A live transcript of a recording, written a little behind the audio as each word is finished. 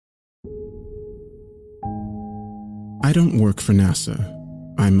I don't work for NASA.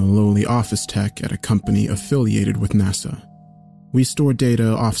 I'm a lowly office tech at a company affiliated with NASA. We store data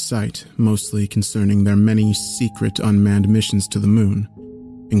off-site, mostly concerning their many secret unmanned missions to the moon,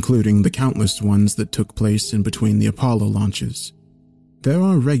 including the countless ones that took place in between the Apollo launches. There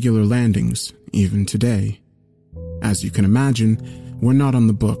are regular landings, even today. As you can imagine, we're not on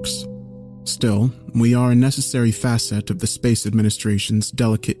the books. Still, we are a necessary facet of the Space Administration's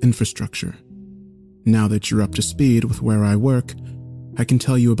delicate infrastructure. Now that you're up to speed with where I work, I can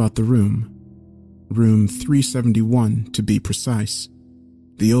tell you about the room. Room 371, to be precise.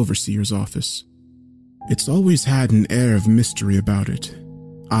 The Overseer's office. It's always had an air of mystery about it.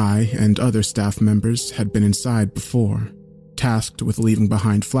 I and other staff members had been inside before, tasked with leaving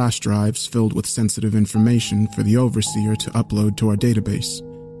behind flash drives filled with sensitive information for the Overseer to upload to our database.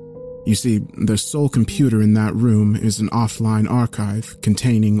 You see, the sole computer in that room is an offline archive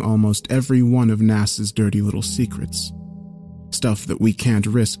containing almost every one of NASA's dirty little secrets. Stuff that we can't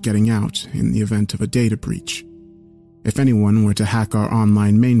risk getting out in the event of a data breach. If anyone were to hack our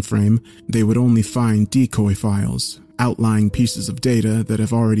online mainframe, they would only find decoy files, outlying pieces of data that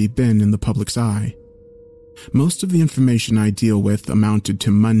have already been in the public's eye. Most of the information I deal with amounted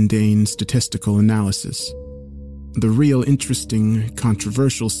to mundane statistical analysis. The real interesting,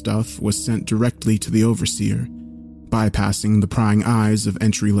 controversial stuff was sent directly to the Overseer, bypassing the prying eyes of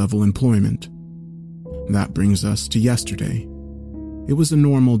entry-level employment. That brings us to yesterday. It was a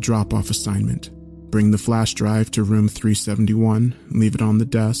normal drop-off assignment. Bring the flash drive to room 371, leave it on the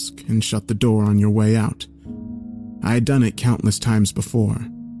desk, and shut the door on your way out. I had done it countless times before.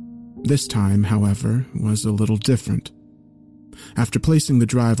 This time, however, was a little different. After placing the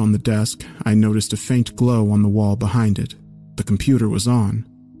drive on the desk, I noticed a faint glow on the wall behind it. The computer was on.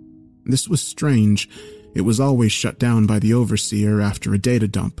 This was strange. It was always shut down by the Overseer after a data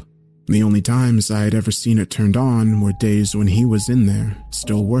dump. The only times I had ever seen it turned on were days when he was in there,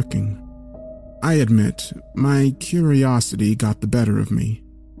 still working. I admit, my curiosity got the better of me.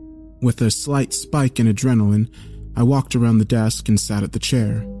 With a slight spike in adrenaline, I walked around the desk and sat at the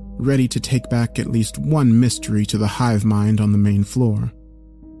chair, ready to take back at least one mystery to the hive mind on the main floor.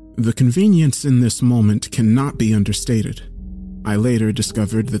 The convenience in this moment cannot be understated. I later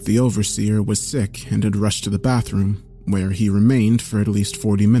discovered that the Overseer was sick and had rushed to the bathroom, where he remained for at least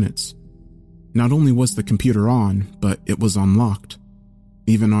 40 minutes. Not only was the computer on, but it was unlocked.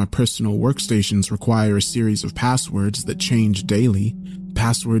 Even our personal workstations require a series of passwords that change daily,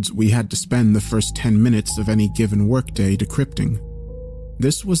 passwords we had to spend the first 10 minutes of any given workday decrypting.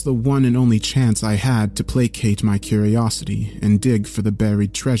 This was the one and only chance I had to placate my curiosity and dig for the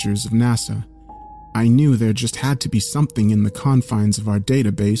buried treasures of NASA. I knew there just had to be something in the confines of our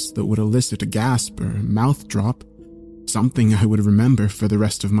database that would elicit a gasp or mouth drop, something I would remember for the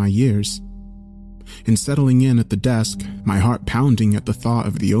rest of my years. In settling in at the desk, my heart pounding at the thought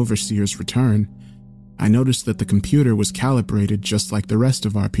of the Overseer's return, I noticed that the computer was calibrated just like the rest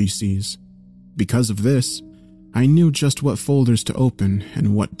of our PCs. Because of this, I knew just what folders to open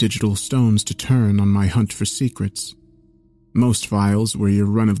and what digital stones to turn on my hunt for secrets. Most files were your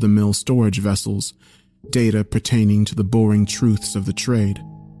run-of-the-mill storage vessels, data pertaining to the boring truths of the trade,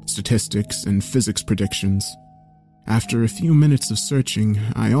 statistics and physics predictions. After a few minutes of searching,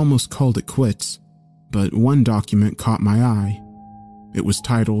 I almost called it quits, but one document caught my eye. It was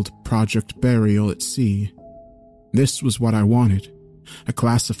titled Project Burial at Sea. This was what I wanted. A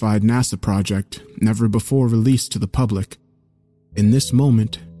classified NASA project never before released to the public. In this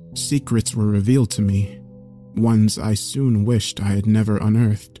moment, secrets were revealed to me, ones I soon wished I had never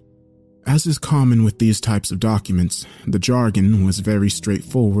unearthed. As is common with these types of documents, the jargon was very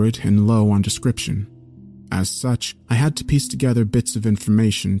straightforward and low on description. As such, I had to piece together bits of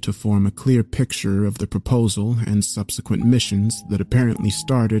information to form a clear picture of the proposal and subsequent missions that apparently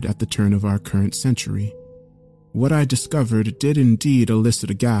started at the turn of our current century. What I discovered did indeed elicit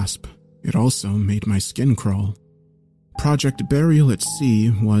a gasp. It also made my skin crawl. Project Burial at Sea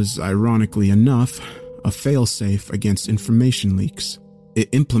was, ironically enough, a failsafe against information leaks. It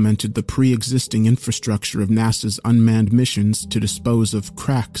implemented the pre-existing infrastructure of NASA's unmanned missions to dispose of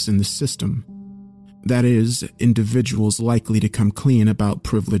cracks in the system. That is, individuals likely to come clean about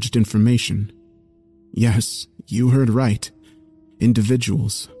privileged information. Yes, you heard right.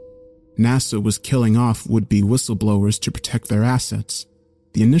 Individuals. NASA was killing off would-be whistleblowers to protect their assets.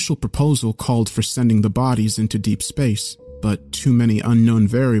 The initial proposal called for sending the bodies into deep space, but too many unknown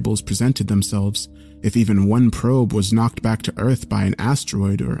variables presented themselves. If even one probe was knocked back to Earth by an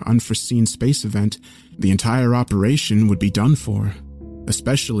asteroid or unforeseen space event, the entire operation would be done for,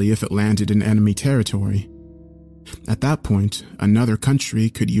 especially if it landed in enemy territory. At that point, another country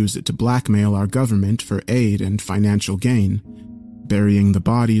could use it to blackmail our government for aid and financial gain. Burying the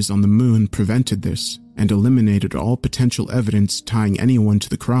bodies on the moon prevented this and eliminated all potential evidence tying anyone to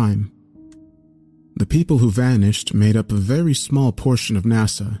the crime. The people who vanished made up a very small portion of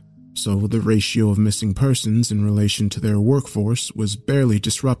NASA, so the ratio of missing persons in relation to their workforce was barely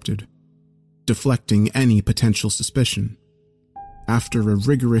disrupted, deflecting any potential suspicion. After a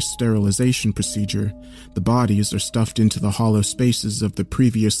rigorous sterilization procedure, the bodies are stuffed into the hollow spaces of the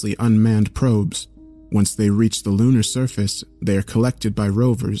previously unmanned probes. Once they reach the lunar surface, they are collected by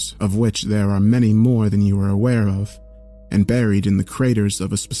rovers, of which there are many more than you are aware of, and buried in the craters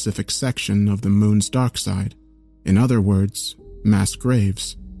of a specific section of the moon's dark side. In other words, mass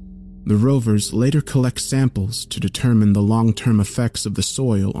graves. The rovers later collect samples to determine the long-term effects of the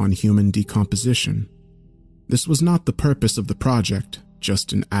soil on human decomposition. This was not the purpose of the project,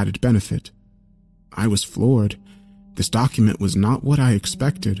 just an added benefit. I was floored. This document was not what I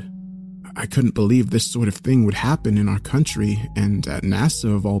expected. I couldn't believe this sort of thing would happen in our country and at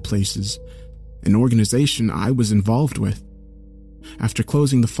NASA of all places, an organization I was involved with. After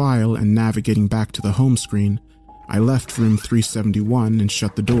closing the file and navigating back to the home screen, I left room 371 and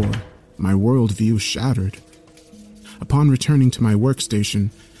shut the door, my worldview shattered. Upon returning to my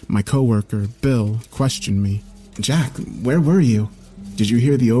workstation, my coworker, Bill, questioned me. "Jack, where were you? Did you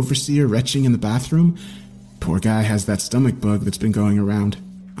hear the overseer retching in the bathroom? Poor guy has that stomach bug that's been going around."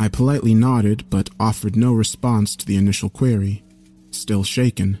 I politely nodded, but offered no response to the initial query, still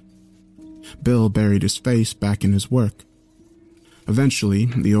shaken. Bill buried his face back in his work. Eventually,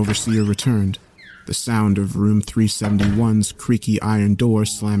 the overseer returned, the sound of room 371's creaky iron door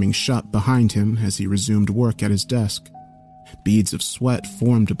slamming shut behind him as he resumed work at his desk. Beads of sweat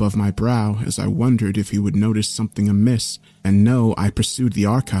formed above my brow as I wondered if he would notice something amiss and know I pursued the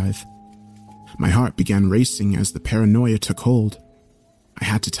archive. My heart began racing as the paranoia took hold. I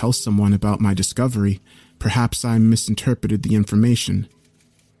had to tell someone about my discovery. Perhaps I misinterpreted the information.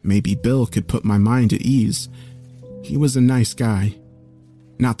 Maybe Bill could put my mind at ease. He was a nice guy.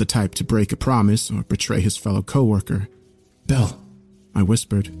 Not the type to break a promise or betray his fellow coworker. "Bill," I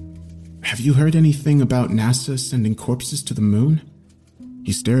whispered, "have you heard anything about NASA sending corpses to the moon?"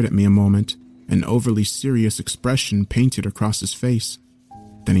 He stared at me a moment, an overly serious expression painted across his face.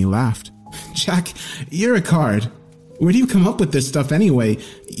 Then he laughed. "Jack, you're a card. Where do you come up with this stuff anyway?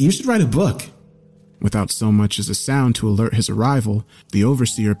 You should write a book." Without so much as a sound to alert his arrival, the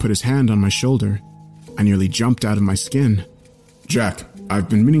overseer put his hand on my shoulder. I nearly jumped out of my skin. "Jack, I've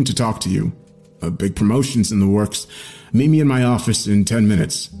been meaning to talk to you. A big promotion's in the works. Meet me in my office in 10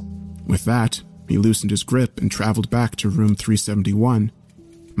 minutes. With that, he loosened his grip and traveled back to room 371.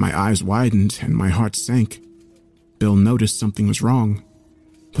 My eyes widened and my heart sank. Bill noticed something was wrong.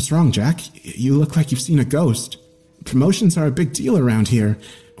 "What's wrong, Jack? You look like you've seen a ghost. Promotions are a big deal around here,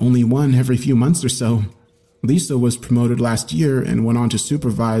 only one every few months or so. Lisa was promoted last year and went on to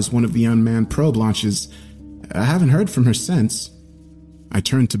supervise one of the unmanned probe launches. I haven't heard from her since." I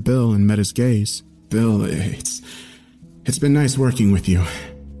turned to Bill and met his gaze. "Bill, it's been nice working with you."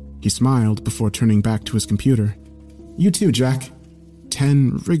 He smiled before turning back to his computer. "You too, Jack."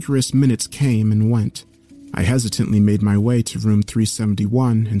 10 rigorous minutes came and went. I hesitantly made my way to room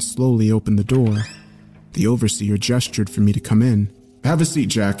 371 and slowly opened the door. The overseer gestured for me to come in. "Have a seat,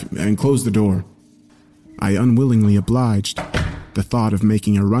 Jack, and close the door." I unwillingly obliged. The thought of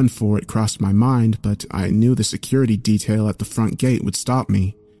making a run for it crossed my mind, but I knew the security detail at the front gate would stop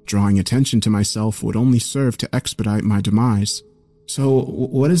me. Drawing attention to myself would only serve to expedite my demise. "So,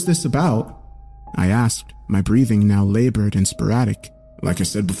 what is this about?" I asked, my breathing now labored and sporadic. "Like I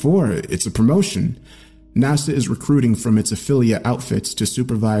said before, it's a promotion. NASA is recruiting from its affiliate outfits to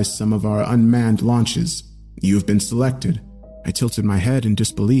supervise some of our unmanned launches. You've been selected." I tilted my head in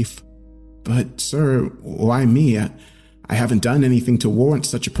disbelief. "But, sir, why me? I haven't done anything to warrant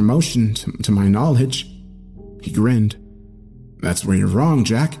such a promotion, to my knowledge." He grinned. "That's where you're wrong,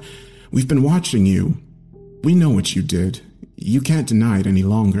 Jack. We've been watching you. We know what you did. You can't deny it any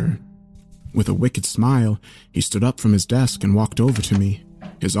longer." With a wicked smile, he stood up from his desk and walked over to me.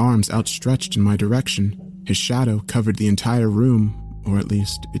 His arms outstretched in my direction. His shadow covered the entire room, or at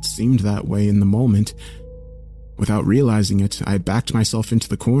least it seemed that way in the moment. Without realizing it, I backed myself into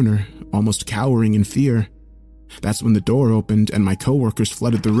the corner, almost cowering in fear. That's when the door opened and my coworkers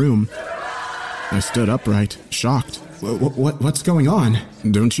flooded the room. I stood upright, shocked. What's going on?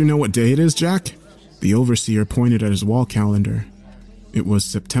 "Don't you know what day it is, Jack?" The overseer pointed at his wall calendar. It was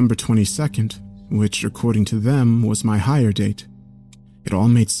September 22nd, which, according to them, was my hire date. It all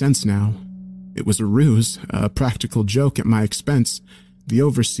made sense now. It was a ruse, a practical joke at my expense. The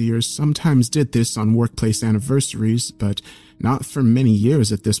overseers sometimes did this on workplace anniversaries, but not for many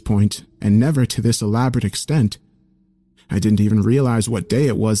years at this point, and never to this elaborate extent. I didn't even realize what day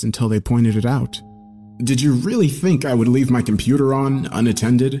it was until they pointed it out. Did you really think I would leave my computer on,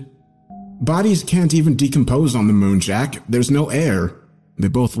 unattended? Bodies can't even decompose on the moon, Jack. There's no air. They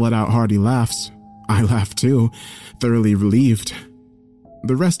both let out hearty laughs. I laughed too, thoroughly relieved.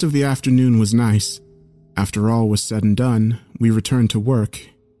 The rest of the afternoon was nice. After all was said and done, we returned to work,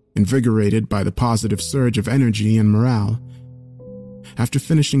 invigorated by the positive surge of energy and morale. After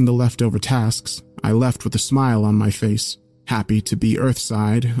finishing the leftover tasks, I left with a smile on my face, happy to be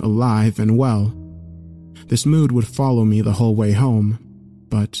Earthside, alive and well. This mood would follow me the whole way home,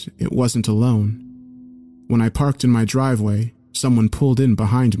 but it wasn't alone. When I parked in my driveway, someone pulled in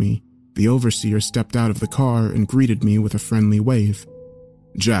behind me. The overseer stepped out of the car and greeted me with a friendly wave.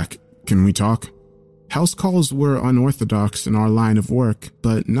 Jack, can we talk? House calls were unorthodox in our line of work,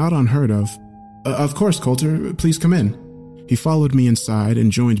 but not unheard of. Of course, Coulter, please come in. He followed me inside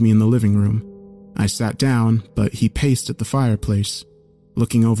and joined me in the living room. I sat down, but he paced at the fireplace,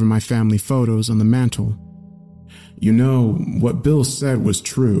 looking over my family photos on the mantel. You know, what Bill said was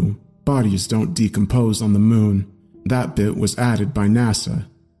true. Bodies don't decompose on the moon. That bit was added by NASA.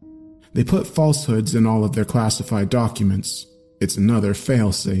 They put falsehoods in all of their classified documents. It's another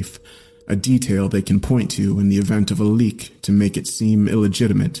failsafe, a detail they can point to in the event of a leak to make it seem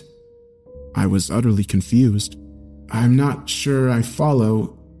illegitimate. I was utterly confused. I'm not sure I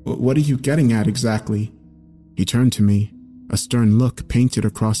follow. What are you getting at exactly? He turned to me, a stern look painted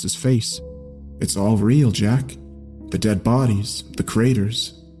across his face. It's all real, Jack. The dead bodies, the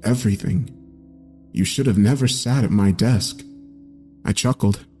craters, everything. You should have never sat at my desk. I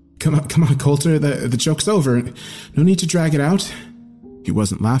chuckled. Come on, Coulter, the joke's over. No need to drag it out. He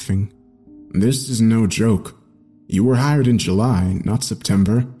wasn't laughing. This is no joke. You were hired in July, not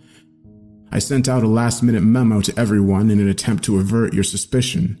September. I sent out a last-minute memo to everyone in an attempt to avert your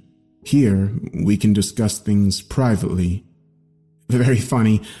suspicion. Here, we can discuss things privately. Very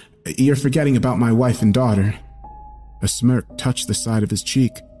funny. You're forgetting about my wife and daughter. A smirk touched the side of his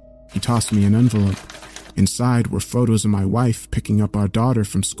cheek. He tossed me an envelope. Inside were photos of my wife picking up our daughter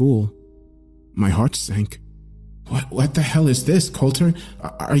from school. My heart sank. What the hell is this, Coulter?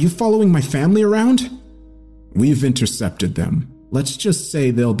 Are you following my family around? We've intercepted them. Let's just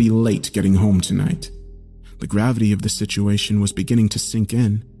say they'll be late getting home tonight. The gravity of the situation was beginning to sink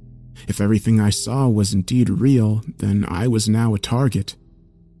in. If everything I saw was indeed real, then I was now a target.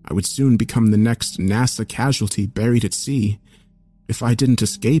 I would soon become the next NASA casualty buried at sea. If I didn't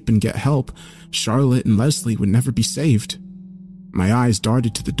escape and get help, Charlotte and Leslie would never be saved. My eyes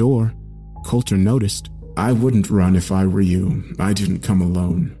darted to the door. Coulter noticed. I wouldn't run if I were you. I didn't come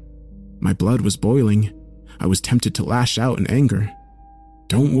alone. My blood was boiling. I was tempted to lash out in anger.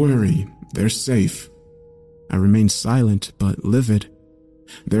 Don't worry, they're safe. I remained silent but livid.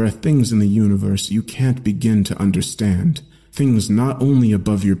 There are things in the universe you can't begin to understand. Things not only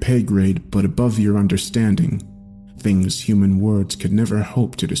above your pay grade, but above your understanding. Things human words could never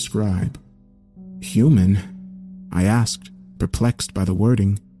hope to describe. Human? I asked, perplexed by the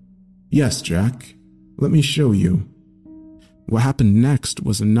wording. Yes, Jack. Let me show you. What happened next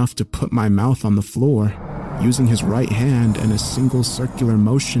was enough to put my mouth on the floor. Using his right hand and a single circular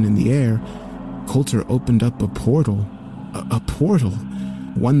motion in the air, Coulter opened up a portal. A portal.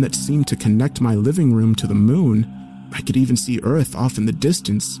 One that seemed to connect my living room to the moon. I could even see Earth off in the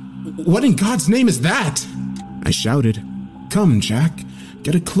distance. What in God's name is that? I shouted. Come, Jack,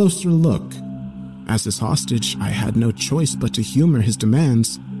 get a closer look. As his hostage, I had no choice but to humor his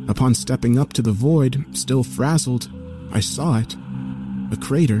demands. Upon stepping up to the void, still frazzled, I saw it. A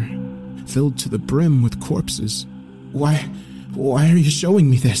crater, filled to the brim with corpses. Why are you showing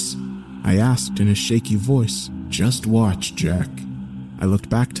me this? I asked in a shaky voice. Just watch, Jack. I looked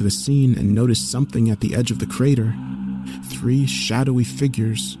back to the scene and noticed something at the edge of the crater. 3 shadowy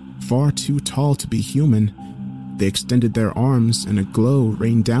figures, far too tall to be human. They extended their arms and a glow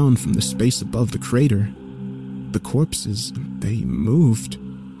rained down from the space above the crater. The corpses, they moved.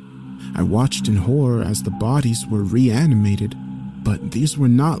 I watched in horror as the bodies were reanimated, but these were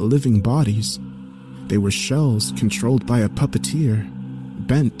not living bodies. They were shells controlled by a puppeteer,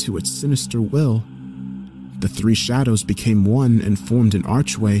 bent to its sinister will. The 3 shadows became one and formed an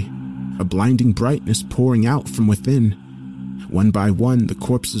archway, a blinding brightness pouring out from within. One by one, the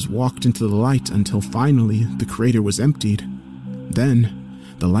corpses walked into the light until finally the crater was emptied. Then,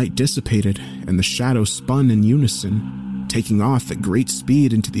 the light dissipated and the shadows spun in unison, taking off at great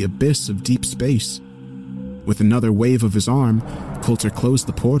speed into the abyss of deep space. With another wave of his arm, Coulter closed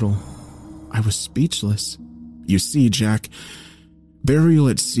the portal. I was speechless. You see, Jack, Burial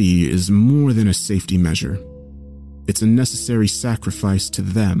at sea is more than a safety measure. It's a necessary sacrifice to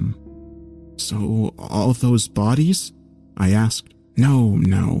them. So all those bodies? I asked.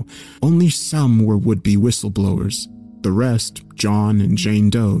 No. Only some were would-be whistleblowers. The rest, John and Jane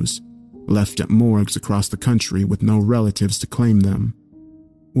Does, left at morgues across the country with no relatives to claim them.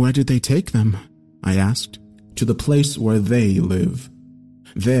 Where did they take them? I asked. To the place where they live.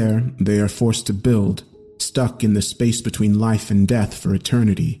 There, they are forced to build, stuck in the space between life and death for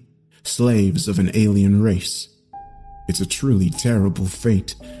eternity, slaves of an alien race. It's a truly terrible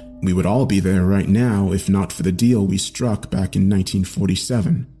fate. We would all be there right now if not for the deal we struck back in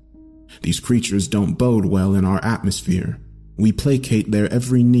 1947. These creatures don't bode well in our atmosphere. We placate their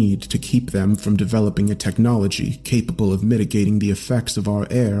every need to keep them from developing a technology capable of mitigating the effects of our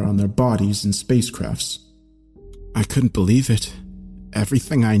air on their bodies and spacecrafts. I couldn't believe it.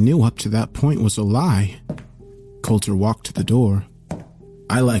 Everything I knew up to that point was a lie. Coulter walked to the door.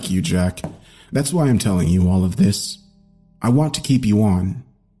 I like you, Jack. That's why I'm telling you all of this. I want to keep you on.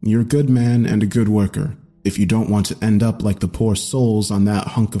 You're a good man and a good worker. If you don't want to end up like the poor souls on that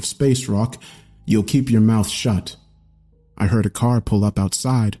hunk of space rock, you'll keep your mouth shut. I heard a car pull up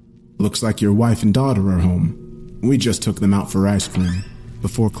outside. Looks like your wife and daughter are home. We just took them out for ice cream.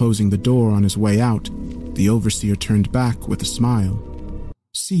 Before closing the door on his way out, the overseer turned back with a smile.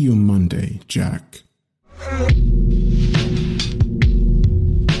 See you Monday, Jack.